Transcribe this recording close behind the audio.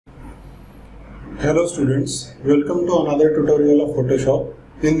Hello students, welcome to another tutorial of Photoshop.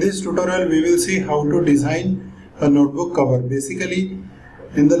 In this tutorial we will see how to design a notebook cover. Basically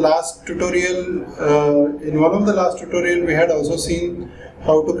in the last tutorial, in one of the last tutorial we had also seen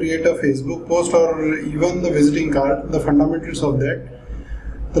how to create a Facebook post or even the visiting card, the fundamentals of that.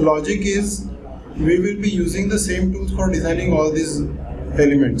 The logic is we will be using the same tools for designing all these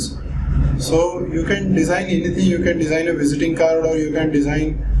elements. So you can design anything, you can design a visiting card or you can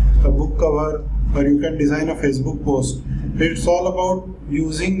design a book cover or you can design a Facebook post. It's all about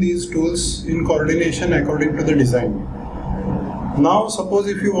using these tools in coordination according to the design. Now suppose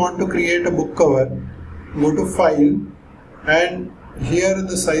if you want to create a book cover, go to File, and here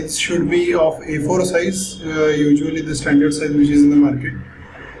the size should be of A4 size, usually the standard size which is in the market.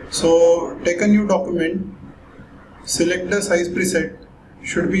 So take a new document, select the size preset,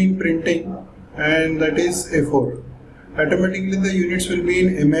 should be in printing, and that is A4. Automatically the units will be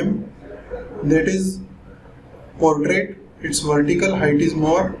in mm, that is portrait, its vertical height is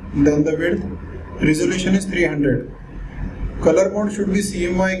more than the width, resolution is 300. Color mode should be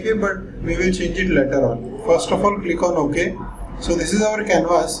CMYK, but we will change it later on. First of all, click on OK. So this is our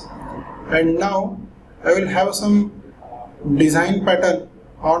canvas, and now I will have some design pattern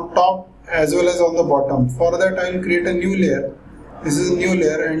on top as well as on the bottom. For that I will create a new layer. This is a new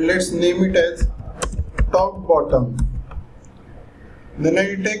layer and let's name it as top bottom. Then I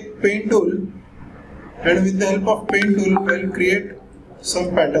will take pen tool, and with the help of pen tool I will create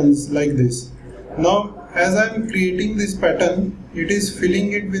some patterns like this. Now as I am creating this pattern, it is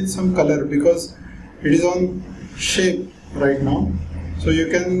filling it with some color because it is on shape right now. So you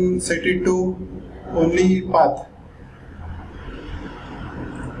can set it to only path.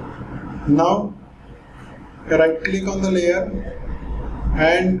 Now right click on the layer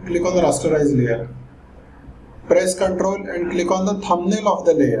and click on the rasterize layer. Press Ctrl and click on the thumbnail of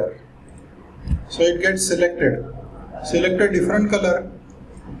the layer. So it gets selected. Select a different color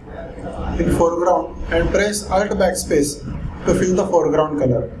in foreground and press Alt Backspace to fill the foreground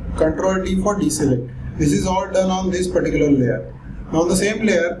color. Ctrl D for deselect. This is all done on this particular layer. Now on the same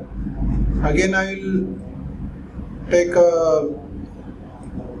layer, again I will take a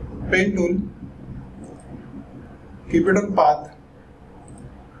pen tool, keep it on path.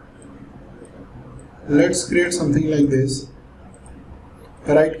 Let's create something like this.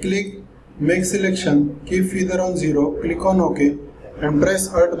 Right click, make selection, keep feather on 0, click on OK and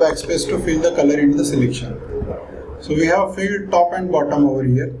press Alt Backspace to fill the color into the selection. So we have filled top and bottom over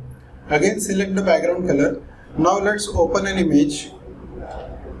here. Again select the background color. Now let's open an image.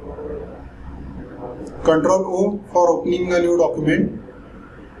 Ctrl O for opening a new document.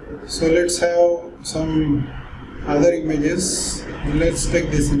 So let's have some other images. Let's take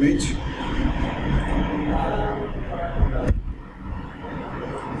this image.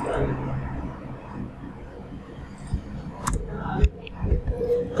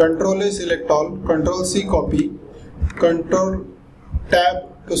 Ctrl A select all, Ctrl C copy, Ctrl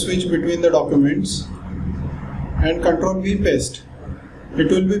tab to switch between the documents, and Ctrl V paste. It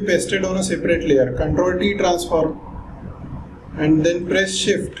will be pasted on a separate layer. Ctrl T transform and then press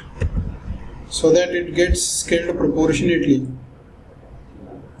shift so that it gets scaled proportionately.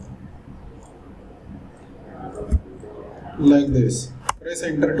 Like this. Press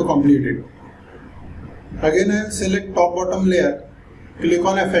enter to complete it. Again I will select top bottom layer. Click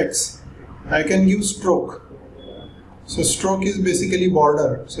on FX. I can give stroke. So stroke is basically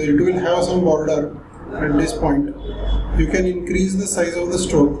border. So it will have some border at this point. You can increase the size of the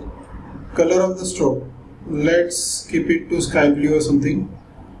stroke, color of the stroke. Let's keep it to sky blue or something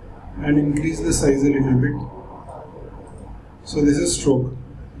and increase the size a little bit. So this is stroke.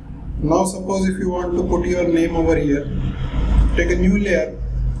 Now suppose if you want to put your name over here, take a new layer,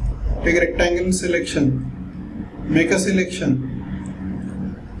 take a rectangle selection, make a selection.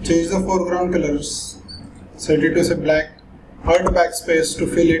 Change the foreground colors, set it to say black, Alt Backspace to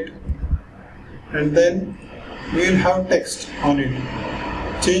fill it, and then we will have text on it.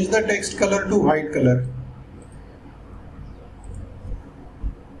 Change the text color to white color.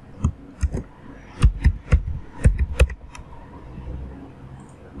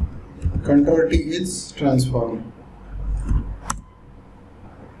 Ctrl T is transform.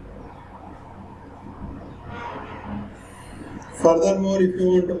 Furthermore, if you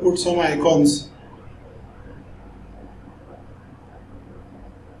want to put some icons,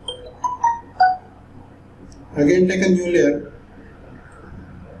 again take a new layer,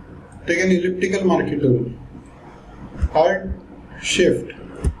 take an elliptical marquee tool, Alt Shift,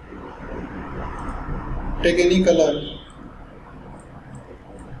 take any color,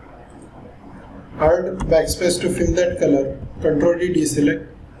 Alt Backspace to fill that color, Ctrl D deselect,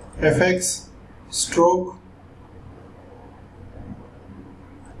 FX, stroke,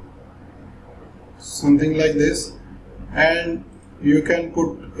 something like this, and you can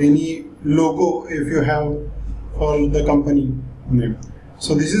put any logo if you have for the company name.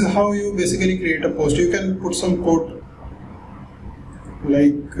 So this is how you basically create a post. You can put some code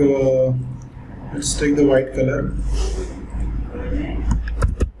like let's take the white color.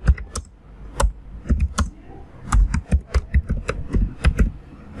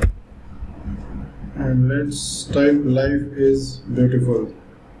 And let's type life is beautiful.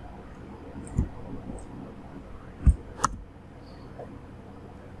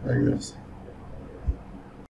 Like this.